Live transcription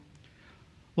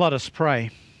Let us pray.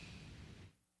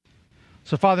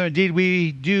 So, Father, indeed,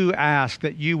 we do ask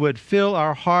that you would fill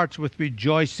our hearts with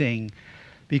rejoicing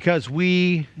because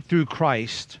we, through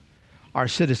Christ, are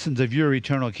citizens of your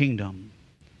eternal kingdom.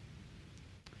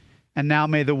 And now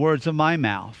may the words of my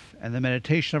mouth and the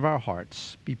meditation of our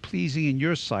hearts be pleasing in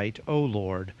your sight, O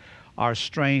Lord, our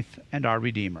strength and our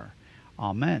Redeemer.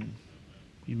 Amen.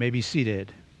 You may be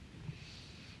seated.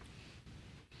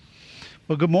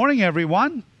 Well, good morning,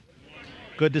 everyone.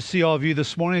 Good to see all of you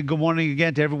this morning. Good morning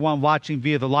again to everyone watching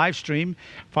via the live stream.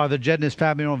 Father Jed and his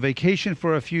family are on vacation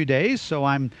for a few days, so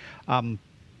I'm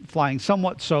flying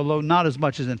somewhat solo, not as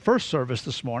much as in first service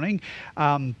this morning,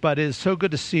 but it is so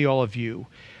good to see all of you.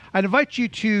 I'd invite you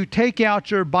to take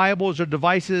out your Bibles or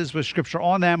devices with Scripture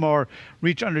on them, or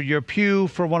reach under your pew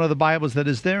for one of the Bibles that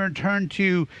is there and turn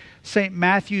to St.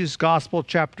 Matthew's Gospel,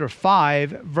 chapter 5,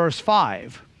 verse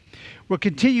 5. We're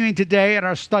continuing today in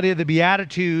our study of the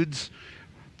Beatitudes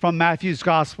from Matthew's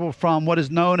Gospel, from what is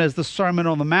known as the Sermon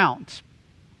on the Mount.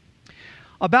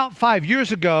 About 5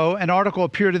 years ago, an article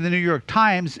appeared in the New York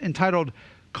Times entitled,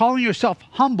 "Calling Yourself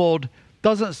Humbled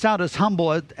Doesn't Sound as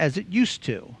Humble as It Used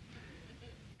to."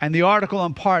 And the article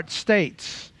in part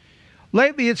states,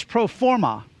 lately it's pro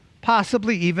forma,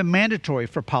 possibly even mandatory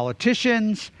for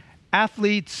politicians,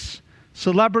 athletes,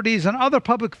 celebrities, and other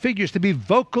public figures to be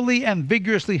vocally and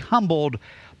vigorously humbled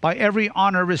by every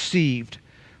honor received.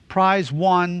 Prize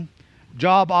won,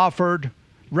 job offered,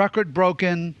 record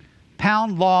broken,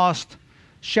 pound lost,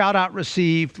 shout out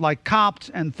received, like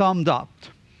copped and thumbed up.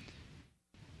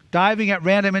 Diving at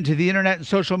random into the internet and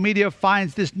social media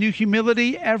finds this new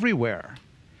humility everywhere.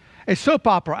 A soap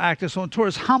opera actress on tour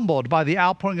is humbled by the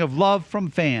outpouring of love from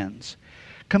fans.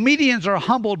 Comedians are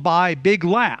humbled by big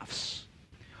laughs.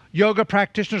 Yoga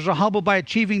practitioners are humbled by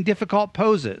achieving difficult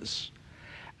poses.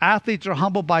 Athletes are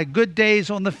humbled by good days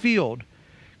on the field.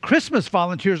 Christmas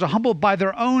volunteers are humbled by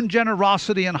their own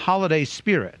generosity and holiday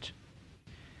spirit.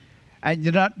 And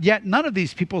yet none of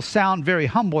these people sound very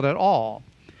humbled at all.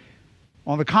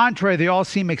 On the contrary, they all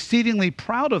seem exceedingly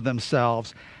proud of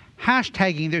themselves,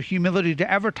 hashtagging their humility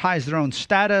to advertise their own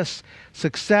status,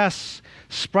 success,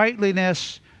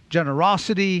 sprightliness,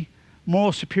 generosity,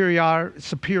 moral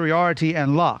superiority,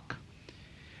 and luck.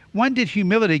 When did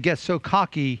humility get so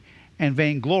cocky and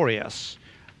vainglorious?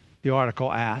 The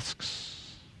article asks.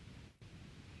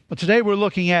 But today we're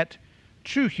looking at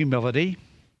true humility.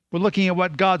 We're looking at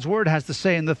what God's Word has to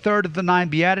say in the third of the 9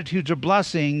 Beatitudes or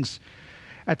blessings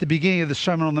at the beginning of the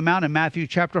Sermon on the Mount in Matthew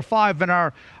chapter 5. And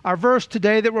our verse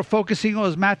today that we're focusing on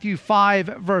is Matthew 5,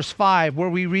 verse 5, where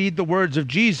we read the words of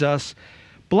Jesus,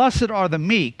 "Blessed are the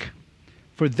meek,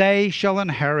 for they shall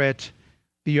inherit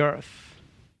the earth."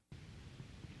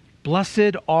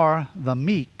 Blessed are the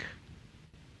meek.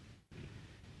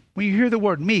 When you hear the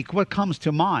word meek, what comes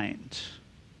to mind?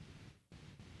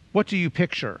 What do you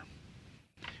picture?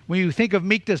 When you think of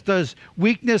meekness, does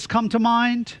weakness come to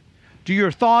mind?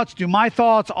 Do my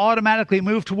thoughts automatically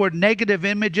move toward negative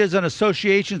images and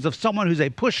associations of someone who's a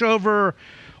pushover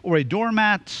or a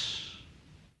doormat?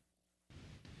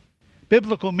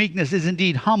 Biblical meekness is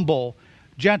indeed humble,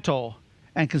 gentle,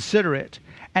 and considerate,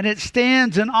 and it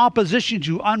stands in opposition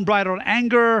to unbridled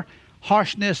anger,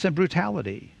 harshness, and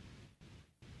brutality.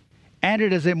 And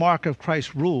it is a mark of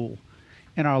Christ's rule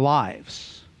in our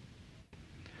lives.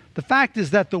 The fact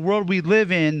is that the world we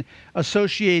live in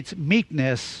associates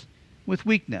meekness with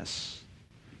weakness.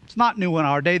 It's not new in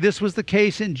our day. This was the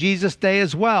case in Jesus' day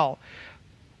as well.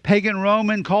 Pagan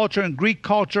Roman culture and Greek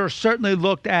culture certainly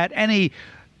looked at any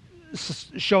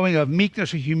showing of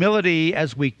meekness or humility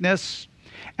as weakness.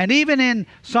 And even in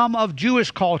some of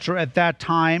Jewish culture at that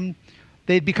time,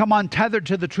 they'd become untethered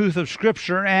to the truth of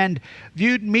Scripture and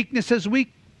viewed meekness as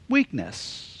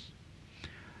weakness.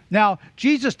 Now,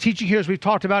 Jesus' teaching here, as we've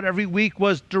talked about every week,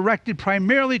 was directed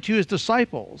primarily to his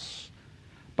disciples.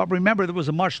 But remember, there was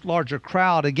a much larger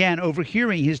crowd, again,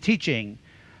 overhearing his teaching.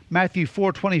 Matthew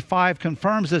 4:25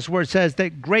 confirms this, where it says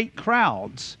that great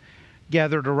crowds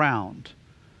gathered around.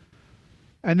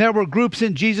 And there were groups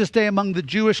in Jesus' day among the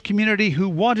Jewish community who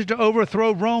wanted to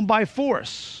overthrow Rome by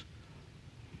force.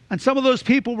 And some of those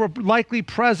people were likely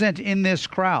present in this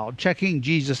crowd, checking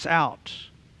Jesus out.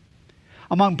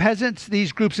 Among peasants,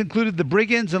 these groups included the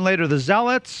brigands and later the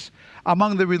zealots.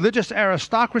 Among the religious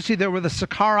aristocracy, there were the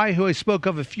Sicarii, who I spoke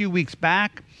of a few weeks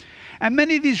back. And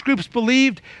many of these groups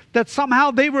believed that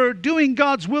somehow they were doing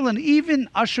God's will and even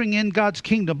ushering in God's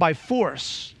kingdom by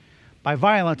force, by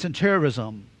violence and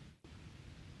terrorism,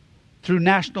 through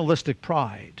nationalistic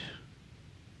pride.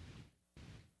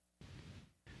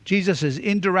 Jesus is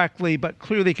indirectly but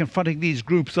clearly confronting these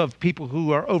groups of people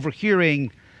who are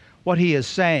overhearing what he is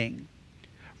saying.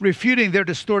 refuting their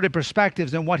distorted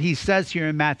perspectives and what he says here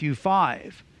in Matthew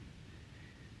 5.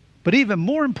 But even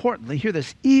more importantly, hear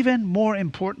this, even more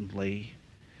importantly,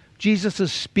 Jesus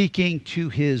is speaking to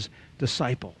his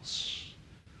disciples,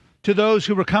 to those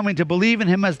who were coming to believe in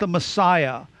him as the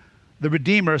Messiah, the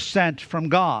Redeemer sent from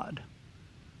God.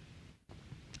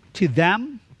 To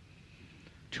them,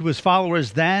 to his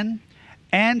followers then,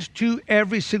 and to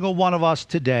every single one of us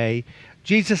today,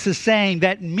 Jesus is saying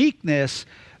that meekness,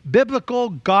 biblical,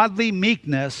 godly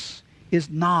meekness, is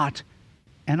not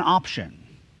an option.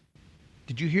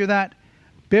 Did you hear that?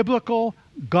 Biblical,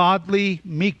 godly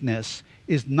meekness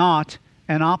is not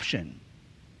an option.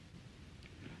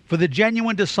 For the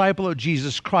genuine disciple of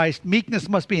Jesus Christ, meekness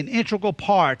must be an integral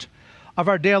part of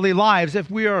our daily lives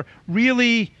if we are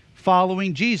really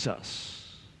following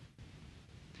Jesus.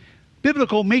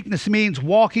 Biblical meekness means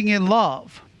walking in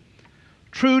love.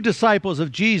 True disciples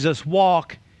of Jesus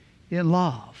walk in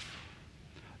love.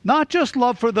 Not just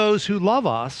love for those who love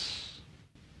us,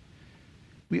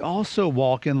 we also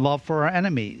walk in love for our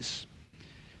enemies.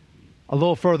 A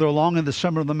little further along in the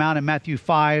Sermon on the Mount in Matthew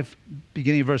 5,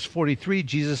 beginning of verse 43,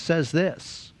 Jesus says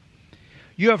this,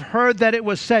 "You have heard that it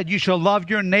was said, 'You shall love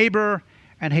your neighbor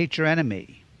and hate your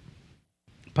enemy.'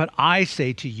 But I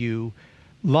say to you,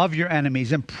 love your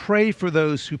enemies and pray for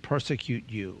those who persecute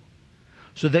you,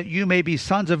 so that you may be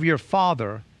sons of your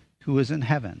Father who is in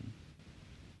heaven."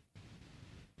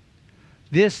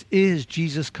 This is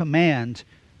Jesus' command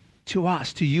to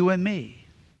us, to you and me.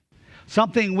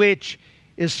 Something which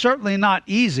is certainly not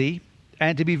easy.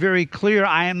 And to be very clear,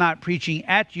 I am not preaching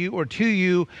at you or to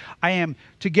you. I am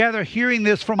together hearing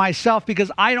this for myself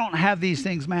because I don't have these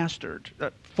things mastered.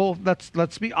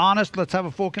 Let's be honest. Let's have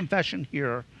a full confession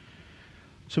here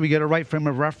so we get a right frame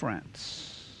of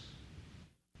reference.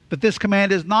 But this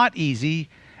command is not easy,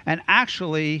 and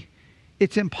actually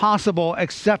it's impossible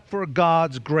except for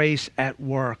God's grace at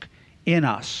work in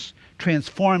us,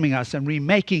 transforming us and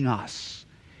remaking us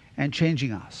and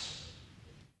changing us.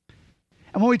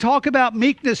 And when we talk about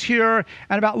meekness here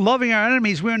and about loving our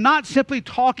enemies, we are not simply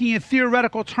talking in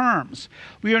theoretical terms.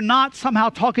 We are not somehow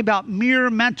talking about mere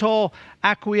mental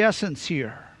acquiescence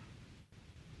here.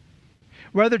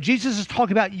 Rather, Jesus is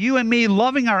talking about you and me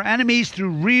loving our enemies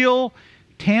through real,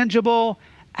 tangible,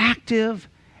 active,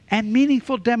 and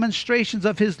meaningful demonstrations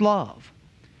of his love.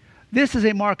 This is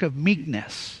a mark of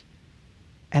meekness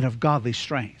and of godly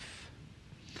strength.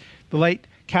 The late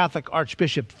Catholic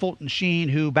Archbishop Fulton Sheen,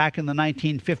 who back in the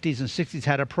 1950s and 60s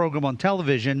had a program on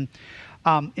television,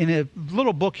 in a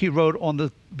little book he wrote on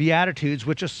the Beatitudes,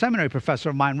 which a seminary professor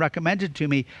of mine recommended to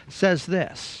me, says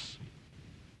this: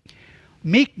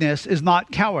 meekness is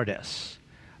not cowardice.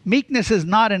 Meekness is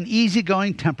not an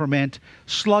easygoing temperament,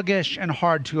 sluggish and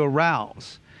hard to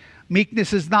arouse.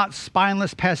 Meekness is not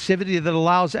spineless passivity that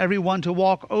allows everyone to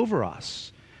walk over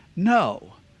us.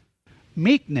 No,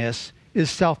 meekness is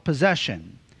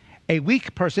self-possession. A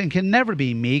weak person can never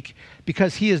be meek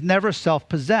because he is never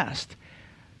self-possessed.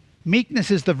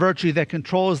 Meekness is the virtue that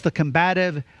controls the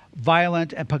combative,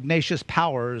 violent, and pugnacious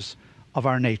powers of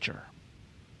our nature.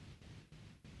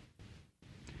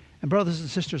 And brothers and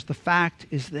sisters, the fact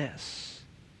is this: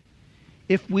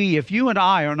 if you and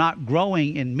I are not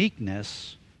growing in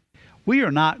meekness, we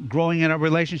are not growing in our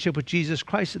relationship with Jesus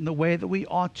Christ in the way that we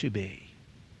ought to be.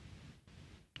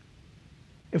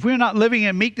 If we are not living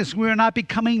in meekness, we are not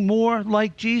becoming more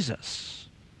like Jesus.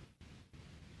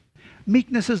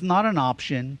 Meekness is not an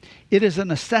option. It is a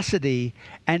necessity,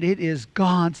 and it is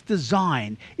God's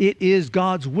design. It is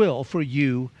God's will for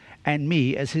you and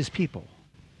me as his people.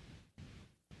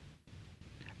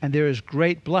 And there is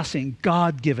great blessing,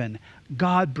 God-given,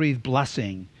 God-breathed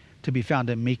blessing to be found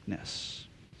in meekness.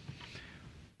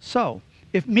 So,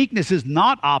 if meekness is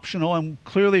not optional, and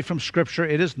clearly from Scripture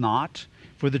it is not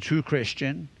for the true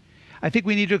Christian, I think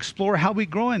we need to explore how we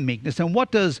grow in meekness and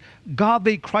what does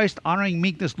godly, Christ-honoring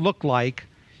meekness look like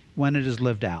when it is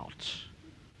lived out.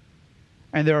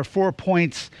 And there are 4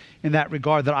 points in that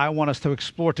regard that I want us to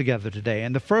explore together today.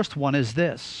 And the first one is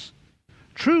this: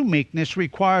 true meekness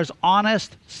requires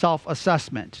honest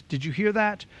self-assessment. Did you hear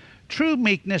that? True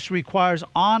meekness requires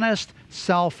honest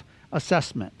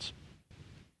self-assessment.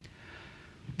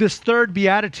 This third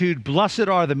beatitude, blessed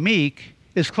are the meek,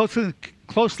 is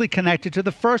closely connected to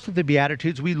the first of the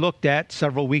Beatitudes we looked at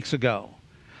several weeks ago.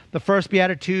 The first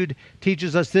Beatitude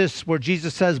teaches us this, where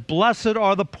Jesus says, "Blessed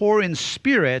are the poor in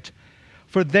spirit,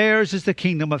 for theirs is the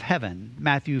kingdom of heaven."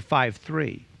 Matthew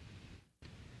 5:3.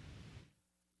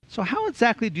 So how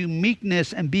exactly do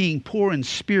meekness and being poor in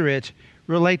spirit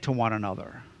relate to one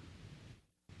another?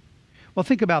 Well,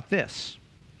 think about this.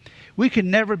 We can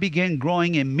never begin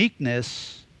growing in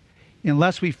meekness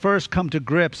unless we first come to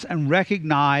grips and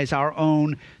recognize our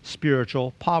own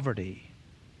spiritual poverty.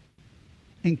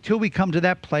 Until we come to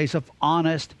that place of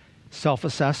honest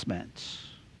self-assessment.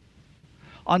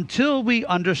 Until we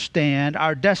understand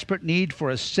our desperate need for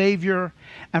a Savior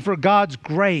and for God's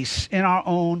grace in our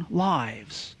own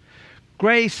lives.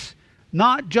 Grace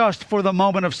not just for the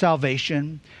moment of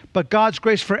salvation, but God's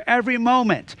grace for every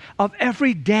moment of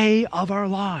every day of our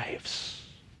lives.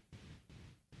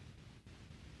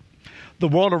 The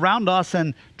world around us,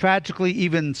 and tragically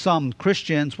even some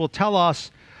Christians, will tell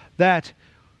us that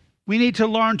we need to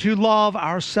learn to love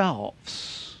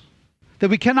ourselves, that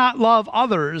we cannot love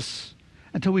others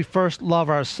until we first love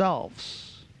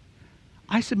ourselves.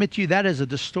 I submit to you that is a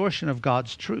distortion of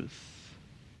God's truth.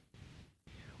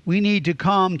 We need to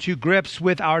come to grips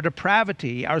with our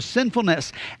depravity, our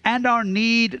sinfulness, and our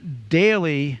need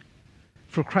daily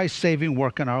for Christ's saving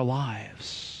work in our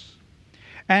lives.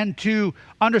 And to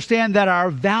understand that our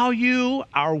value,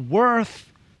 our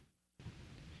worth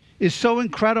is so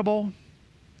incredible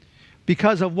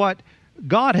because of what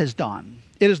God has done.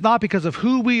 It is not because of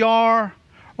who we are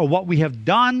or what we have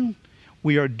done,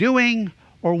 we are doing,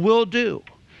 or will do.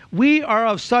 We are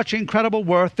of such incredible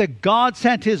worth that God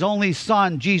sent His only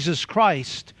Son, Jesus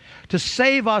Christ, to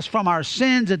save us from our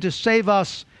sins and to save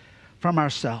us from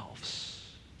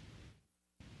ourselves.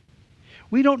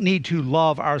 We don't need to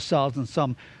love ourselves in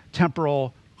some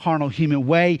temporal, carnal, human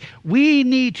way. We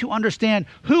need to understand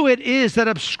who it is that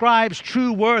ascribes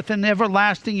true worth and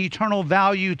everlasting eternal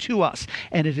value to us,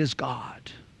 and it is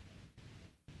God.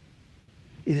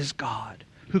 It is God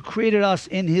who created us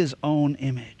in His own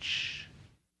image.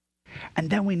 And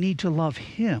then we need to love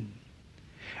Him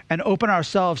and open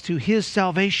ourselves to His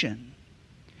salvation.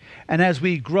 And as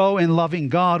we grow in loving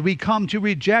God, we come to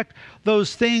reject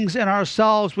those things in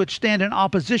ourselves which stand in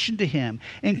opposition to Him,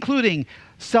 including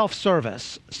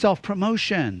self-service,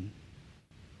 self-promotion,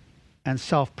 and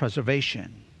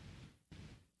self-preservation.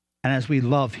 And as we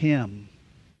love Him,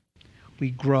 we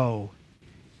grow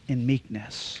in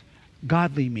meekness,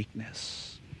 godly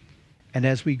meekness. And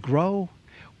as we grow,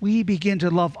 we begin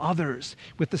to love others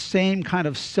with the same kind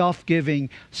of self-giving,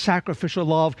 sacrificial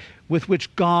love with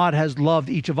which God has loved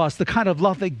each of us, the kind of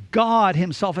love that God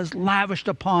Himself has lavished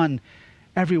upon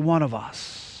every one of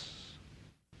us.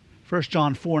 1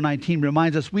 John 4:19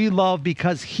 reminds us we love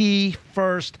because He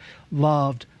first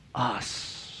loved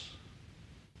us.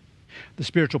 The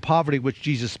spiritual poverty which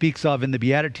Jesus speaks of in the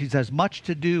Beatitudes has much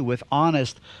to do with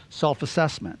honest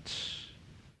self-assessment.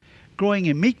 Growing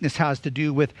in meekness has to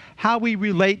do with how we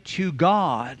relate to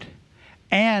God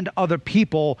and other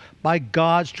people by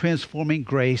God's transforming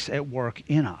grace at work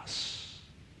in us.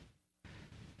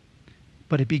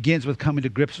 But it begins with coming to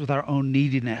grips with our own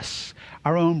neediness,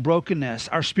 our own brokenness,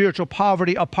 our spiritual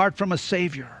poverty apart from a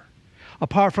Savior,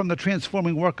 apart from the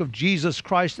transforming work of Jesus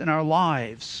Christ in our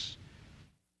lives.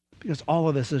 Because all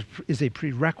of this is a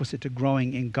prerequisite to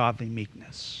growing in godly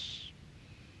meekness.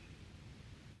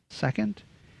 Second,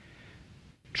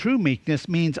 true meekness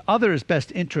means others'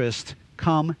 best interests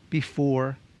come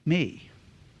before me.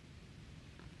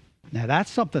 Now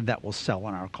that's something that will sell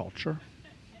in our culture.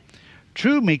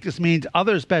 True meekness means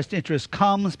others' best interest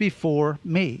comes before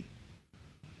me.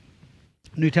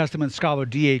 New Testament scholar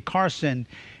D.A. Carson,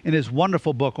 in his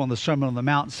wonderful book on the Sermon on the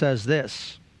Mount, says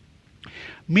this: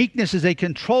 meekness is a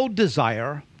controlled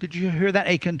desire, did you hear that?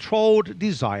 A controlled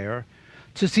desire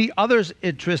to see others'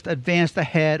 interest advanced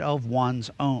ahead of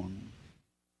one's own.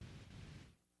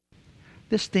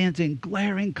 This stands in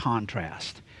glaring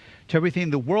contrast to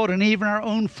everything the world and even our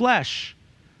own flesh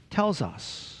tells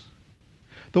us.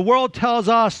 The world tells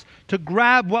us to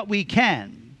grab what we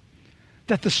can,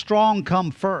 that the strong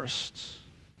come first.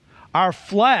 Our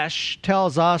flesh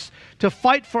tells us to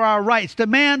fight for our rights,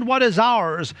 demand what is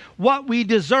ours, what we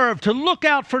deserve, to look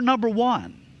out for number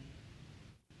one.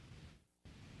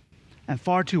 And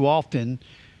far too often,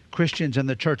 Christians in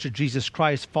the Church of Jesus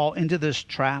Christ fall into this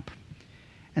trap.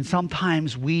 And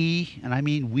sometimes we, and I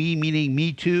mean we meaning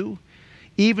me too,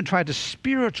 even try to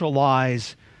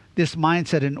spiritualize this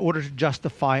mindset in order to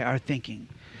justify our thinking.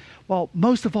 Well,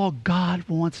 most of all, God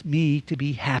wants me to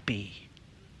be happy.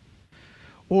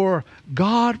 Or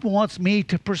God wants me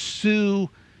to pursue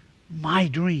my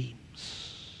dreams.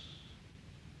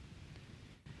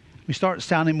 We start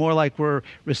sounding more like we're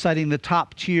reciting the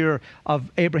top tier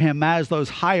of Abraham Maslow's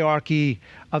hierarchy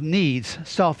of needs,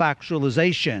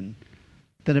 self-actualization,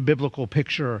 than a biblical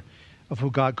picture of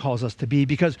who God calls us to be.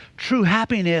 Because true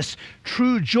happiness,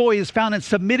 true joy is found in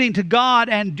submitting to God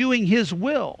and doing His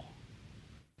will.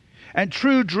 And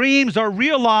true dreams are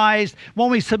realized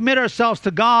when we submit ourselves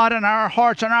to God, and our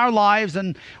hearts and our lives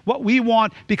and what we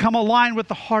want become aligned with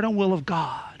the heart and will of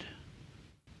God.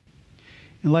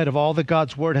 In light of all that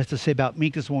God's Word has to say about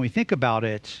meekness, when we think about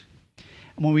it,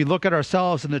 and when we look at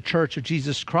ourselves in the church of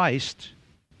Jesus Christ,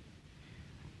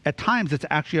 at times it's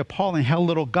actually appalling how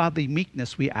little godly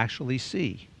meekness we actually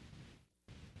see.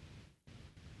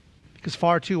 Because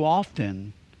far too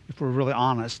often, if we're really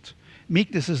honest,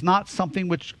 meekness is not something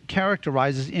which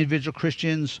characterizes individual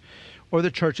Christians or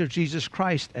the Church of Jesus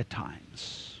Christ at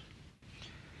times.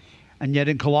 And yet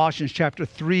in Colossians chapter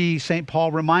 3, St.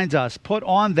 Paul reminds us, put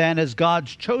on then as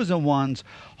God's chosen ones,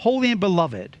 holy and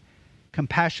beloved,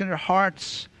 compassionate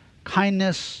hearts,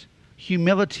 kindness,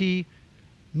 humility,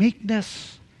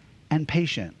 meekness, and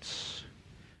patience.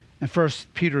 In 1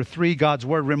 Peter 3, God's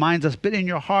word reminds us, but in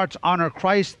your hearts honor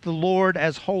Christ the Lord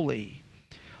as holy,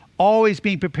 always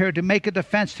being prepared to make a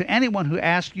defense to anyone who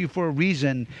asks you for a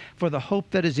reason for the hope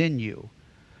that is in you.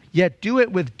 Yet do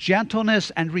it with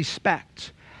gentleness and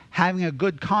respect, having a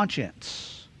good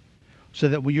conscience, so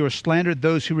that when you are slandered,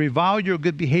 those who revile your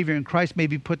good behavior in Christ may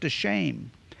be put to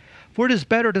shame. For it is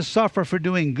better to suffer for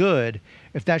doing good,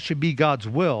 if that should be God's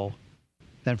will,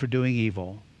 than for doing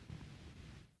evil.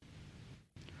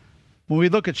 When we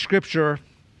look at Scripture,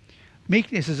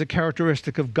 meekness is a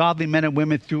characteristic of godly men and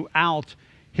women throughout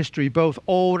history, both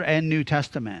Old and New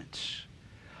Testament.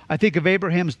 I think of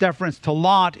Abraham's deference to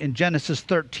Lot in Genesis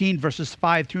 13, verses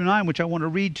 5 through 9, which I want to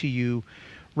read to you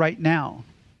right now.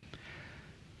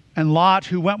 And Lot,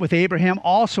 who went with Abraham,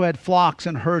 also had flocks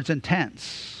and herds and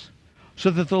tents, so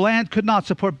that the land could not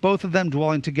support both of them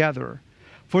dwelling together.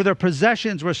 For their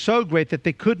possessions were so great that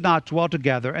they could not dwell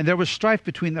together, and there was strife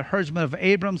between the herdsmen of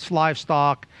Abram's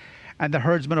livestock and the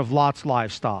herdsmen of Lot's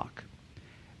livestock.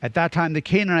 At that time the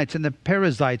Canaanites and the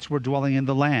Perizzites were dwelling in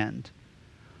the land.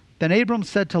 Then Abram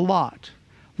said to Lot,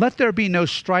 let there be no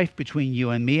strife between you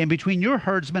and me, and between your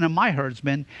herdsmen and my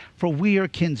herdsmen, for we are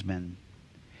kinsmen.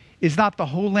 Is not the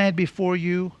whole land before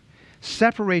you?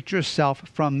 Separate yourself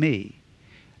from me.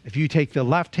 If you take the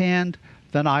left hand,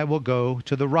 then I will go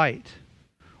to the right.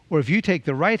 Or if you take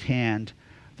the right hand,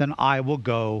 then I will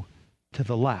go to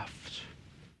the left.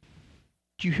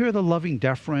 Do you hear the loving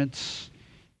deference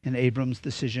in Abram's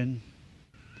decision?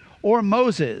 Or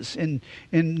Moses in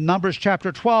Numbers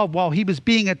chapter 12, while he was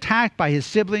being attacked by his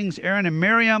siblings, Aaron and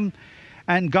Miriam,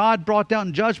 and God brought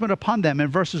down judgment upon them in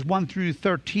verses 1 through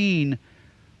 13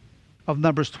 of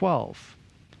Numbers 12.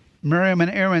 Miriam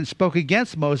and Aaron spoke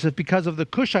against Moses because of the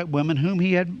Cushite woman whom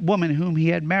he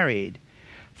had married.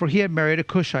 For he had married a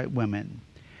Cushite woman.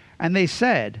 And they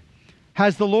said,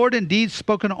 has the Lord indeed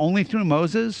spoken only through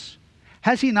Moses?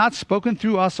 Has he not spoken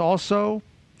through us also?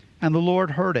 And the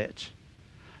Lord heard it.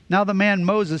 Now the man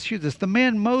Moses, hear this, the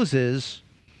man Moses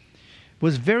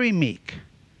was very meek,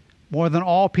 more than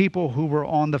all people who were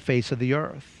on the face of the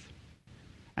earth.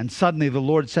 And suddenly the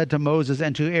Lord said to Moses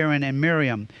and to Aaron and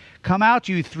Miriam, come out,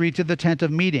 you three, to the tent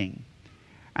of meeting.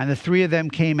 And the three of them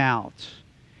came out.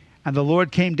 And the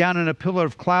Lord came down in a pillar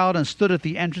of cloud and stood at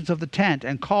the entrance of the tent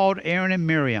and called Aaron and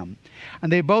Miriam.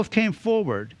 And they both came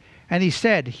forward. And he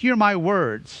said, hear my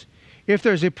words. If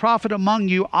there is a prophet among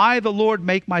you, I, the Lord,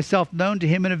 make myself known to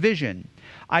him in a vision.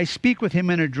 I speak with him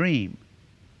in a dream.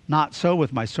 Not so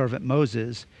with my servant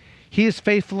Moses. He is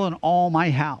faithful in all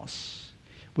my house.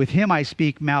 With him I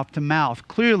speak mouth to mouth,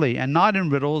 clearly and not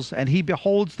in riddles, and he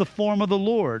beholds the form of the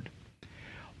Lord.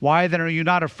 Why then are you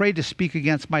not afraid to speak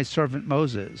against my servant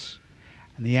Moses?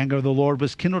 And the anger of the Lord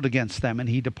was kindled against them, and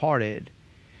he departed.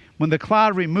 When the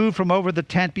cloud removed from over the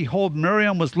tent, behold,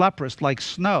 Miriam was leprous like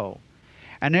snow.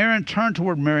 And Aaron turned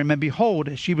toward Miriam, and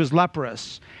behold, she was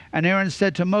leprous. And Aaron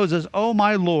said to Moses, O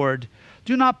my Lord,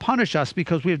 do not punish us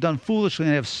because we have done foolishly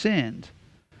and have sinned.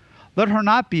 Let her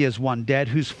not be as one dead,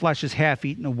 whose flesh is half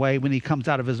eaten away when he comes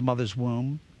out of his mother's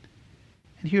womb.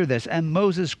 And hear this, and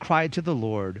Moses cried to the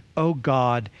Lord, O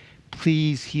God,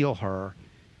 please heal her,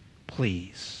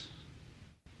 please.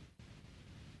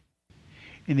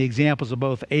 In the examples of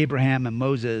both Abraham and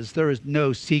Moses, there is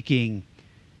no seeking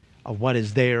of what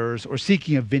is theirs or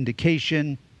seeking of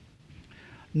vindication,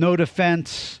 no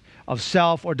defense of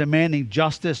self or demanding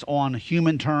justice on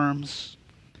human terms.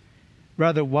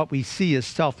 Rather, what we see is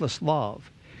selfless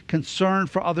love, concern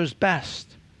for others'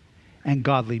 best, and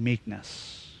godly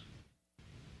meekness.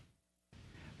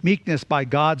 Meekness, by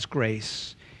God's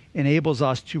grace, enables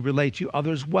us to relate to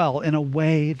others well in a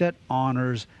way that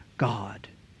honors God.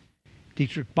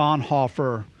 Dietrich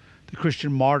Bonhoeffer, the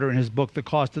Christian martyr, in his book, The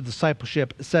Cost of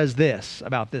Discipleship, says this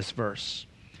about this verse.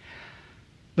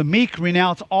 The meek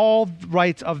renounce all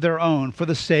rights of their own for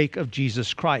the sake of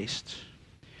Jesus Christ.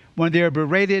 When they are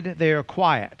berated, they are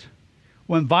quiet.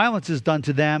 When violence is done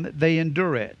to them, they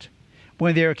endure it.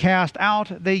 When they are cast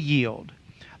out, they yield.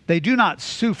 They do not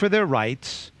sue for their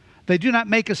rights. They do not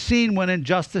make a scene when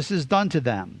injustice is done to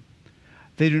them.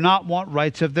 They do not want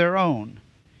rights of their own.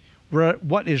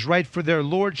 What is right for their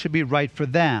Lord should be right for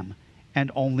them, and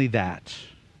only that.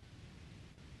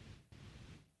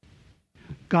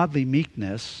 Godly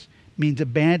meekness means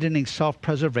abandoning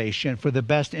self-preservation for the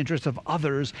best interest of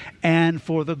others and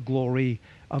for the glory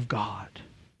of God,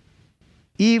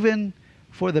 even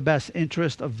for the best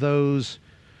interest of those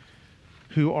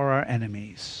who are our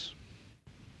enemies.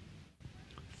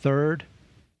 Third,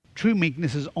 true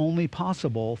meekness is only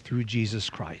possible through Jesus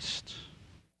Christ.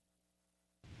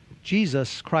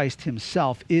 Jesus Christ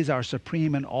himself is our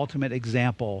supreme and ultimate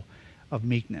example of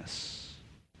meekness.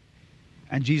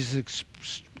 And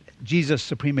Jesus'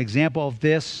 supreme example of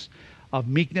this, of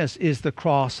meekness, is the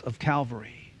cross of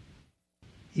Calvary.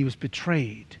 He was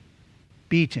betrayed,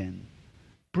 beaten,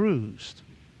 bruised,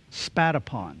 spat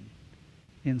upon,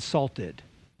 insulted,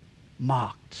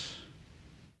 mocked.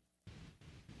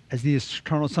 As the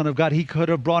eternal Son of God, he could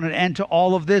have brought an end to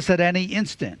all of this at any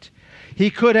instant. He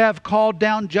could have called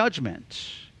down judgment.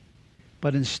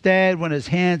 But instead, when his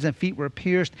hands and feet were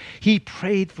pierced, he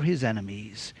prayed for his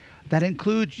enemies. That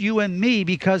includes you and me,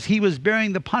 because he was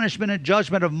bearing the punishment and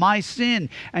judgment of my sin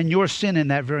and your sin in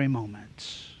that very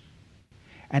moment.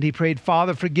 And he prayed,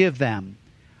 Father, forgive them,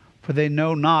 for they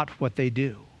know not what they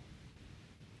do.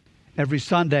 Every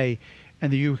Sunday in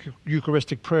the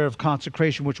Eucharistic prayer of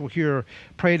consecration, which we'll hear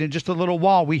prayed in just a little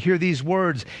while, we hear these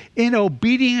words: in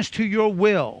obedience to your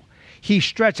will, he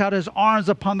stretched out his arms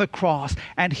upon the cross,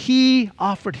 and he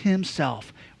offered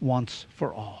himself once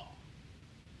for all.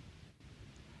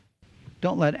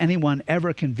 Don't let anyone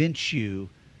ever convince you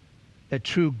that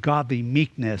true godly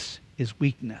meekness is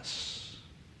weakness,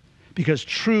 because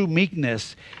true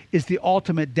meekness is the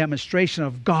ultimate demonstration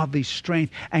of godly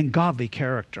strength and godly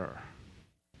character.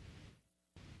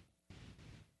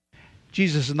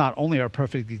 Jesus is not only our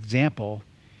perfect example,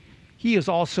 he is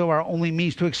also our only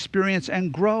means to experience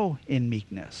and grow in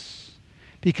meekness.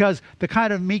 Because the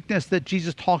kind of meekness that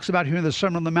Jesus talks about here in the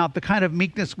Sermon on the Mount, the kind of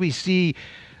meekness we see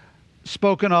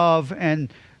spoken of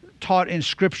and taught in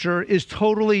Scripture, is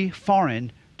totally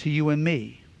foreign to you and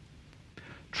me.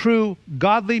 True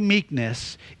godly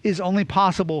meekness is only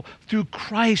possible through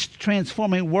Christ's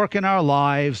transforming work in our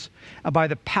lives and by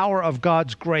the power of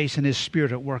God's grace and his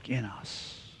Spirit at work in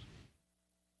us.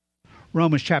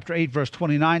 Romans chapter 8, verse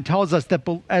 29 tells us that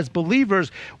as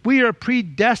believers, we are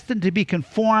predestined to be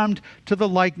conformed to the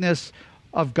likeness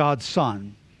of God's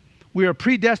Son. We are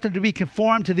predestined to be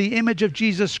conformed to the image of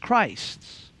Jesus Christ.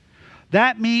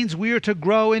 That means we are to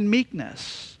grow in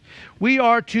meekness. We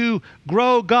are to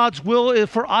grow. God's will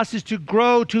for us is to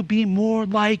grow to be more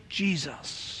like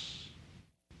Jesus.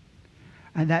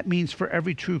 And that means for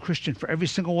every true Christian, for every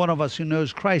single one of us who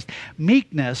knows Christ,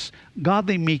 meekness,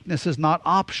 godly meekness, is not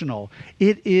optional.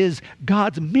 It is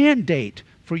God's mandate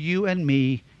for you and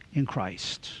me in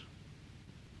Christ.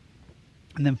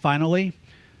 And then finally,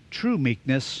 true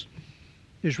meekness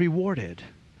is rewarded.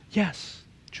 Yes,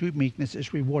 true meekness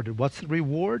is rewarded. What's the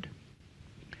reward?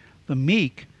 The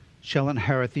meek shall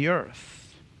inherit the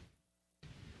earth.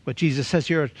 What Jesus says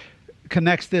here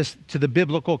connects this to the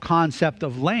biblical concept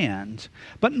of land,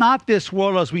 but not this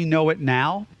world as we know it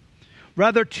now,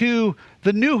 rather to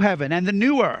the new heaven and the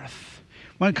new earth,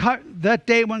 when that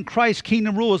day when Christ's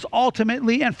kingdom rule is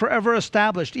ultimately and forever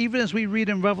established, even as we read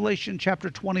in Revelation chapter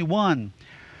 21,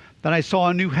 that I saw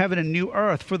a new heaven and new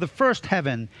earth, for the first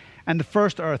heaven and the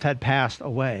first earth had passed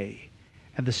away,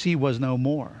 and the sea was no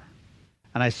more.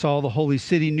 And I saw the holy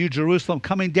city, New Jerusalem,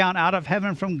 coming down out of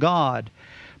heaven from God,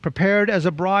 prepared as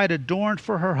a bride adorned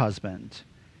for her husband.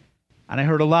 And I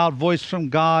heard a loud voice from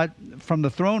God, from the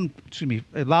throne,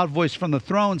 a loud voice from the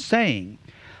throne saying,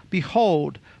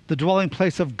 Behold, the dwelling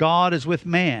place of God is with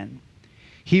man.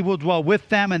 He will dwell with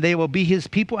them, and they will be his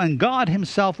people, and God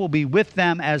himself will be with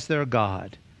them as their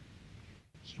God.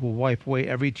 He will wipe away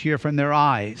every tear from their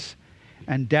eyes,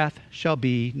 and death shall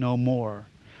be no more.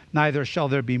 Neither shall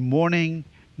there be mourning,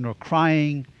 nor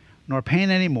crying, nor pain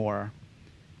any more,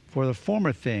 for the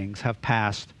former things have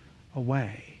passed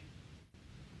away.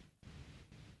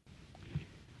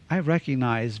 I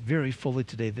recognize very fully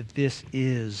today that this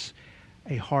is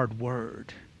a hard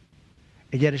word.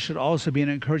 And yet it should also be an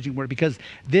encouraging word, because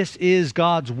this is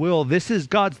God's will. This is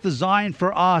God's design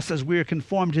for us as we are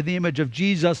conformed to the image of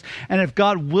Jesus. And if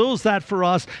God wills that for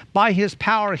us, by his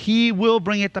power, he will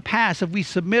bring it to pass if we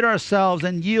submit ourselves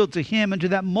and yield to him and to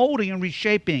that molding and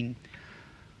reshaping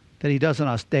that he does in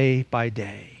us day by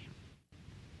day.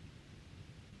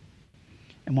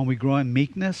 And when we grow in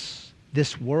meekness,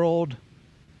 this world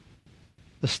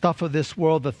the stuff of this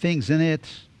world, the things in it,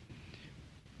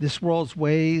 this world's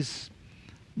ways,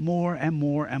 more and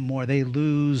more and more, they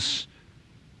lose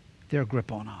their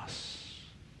grip on us.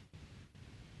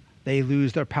 They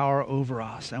lose their power over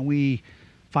us, and we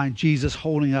find Jesus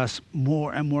holding us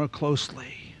more and more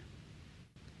closely.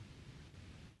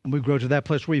 And we grow to that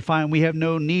place where we find we have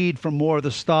no need for more of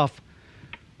the stuff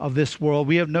of this world.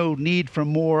 We have no need for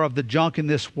more of the junk in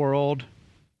this world.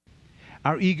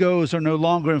 Our egos are no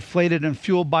longer inflated and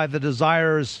fueled by the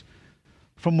desires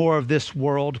for more of this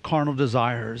world, carnal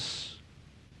desires.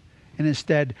 And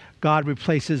instead, God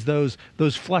replaces those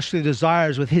fleshly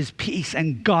desires with his peace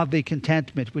and godly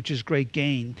contentment, which is great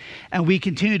gain. And we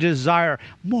continue to desire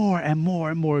more and more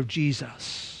and more of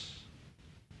Jesus.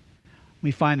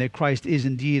 We find that Christ is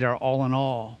indeed our all in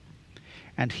all.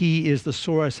 And he is the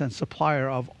source and supplier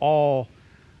of all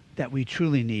that we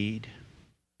truly need.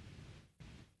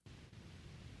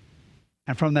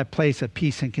 And from that place of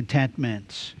peace and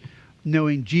contentment,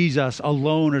 knowing Jesus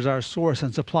alone as our source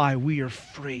and supply, we are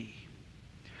free.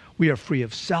 We are free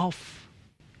of self.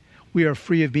 We are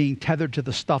free of being tethered to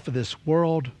the stuff of this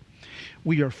world.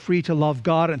 We are free to love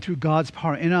God, and through God's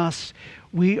power in us,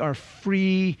 we are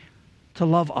free to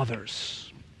love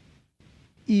others,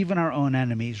 even our own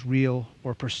enemies, real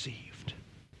or perceived.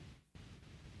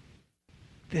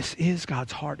 This is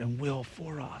God's heart and will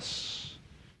for us.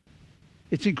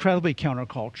 It's incredibly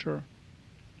counterculture.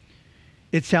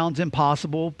 It sounds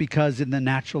impossible because in the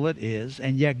natural it is,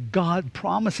 and yet God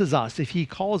promises us, if he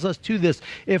calls us to this,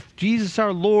 if Jesus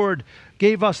our Lord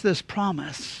gave us this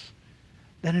promise,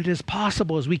 then it is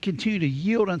possible as we continue to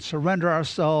yield and surrender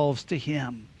ourselves to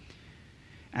him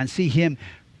and see him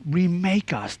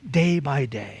remake us day by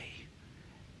day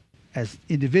as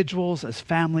individuals, as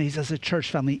families, as a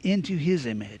church family into his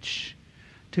image,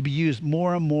 to be used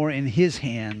more and more in his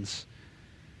hands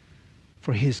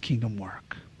for his kingdom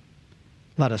work.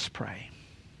 Let us pray.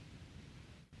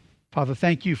 Father,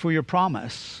 thank you for your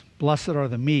promise. Blessed are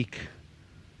the meek,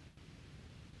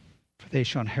 for they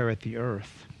shall inherit the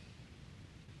earth.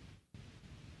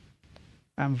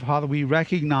 And Father, we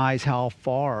recognize how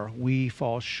far we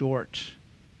fall short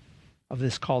of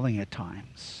this calling at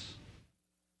times.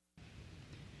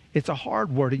 It's a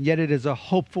hard word, and yet it is a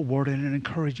hopeful word and an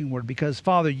encouraging word, because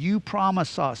Father, you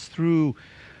promise us through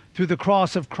the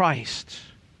cross of Christ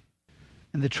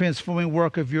and the transforming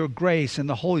work of your grace and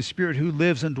the Holy Spirit who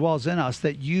lives and dwells in us,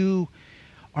 that you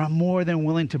are more than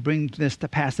willing to bring this to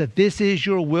pass, that this is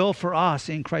your will for us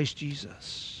in Christ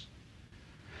Jesus.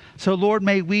 So Lord,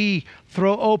 may we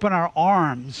throw open our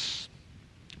arms,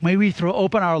 may we throw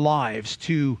open our lives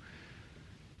to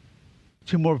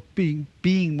more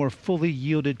being more fully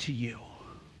yielded to you,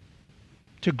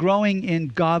 to growing in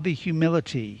godly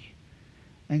humility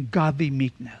and godly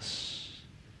meekness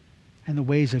and the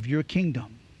ways of your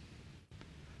kingdom,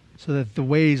 so that the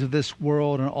ways of this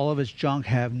world and all of its junk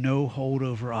have no hold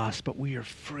over us, but we are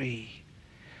free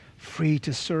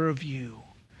to serve you,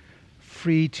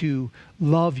 free to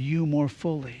love you more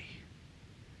fully,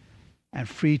 and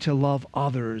free to love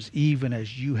others even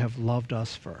as you have loved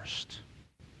us first.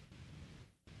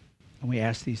 And we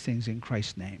ask these things in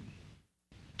Christ's name.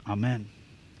 Amen.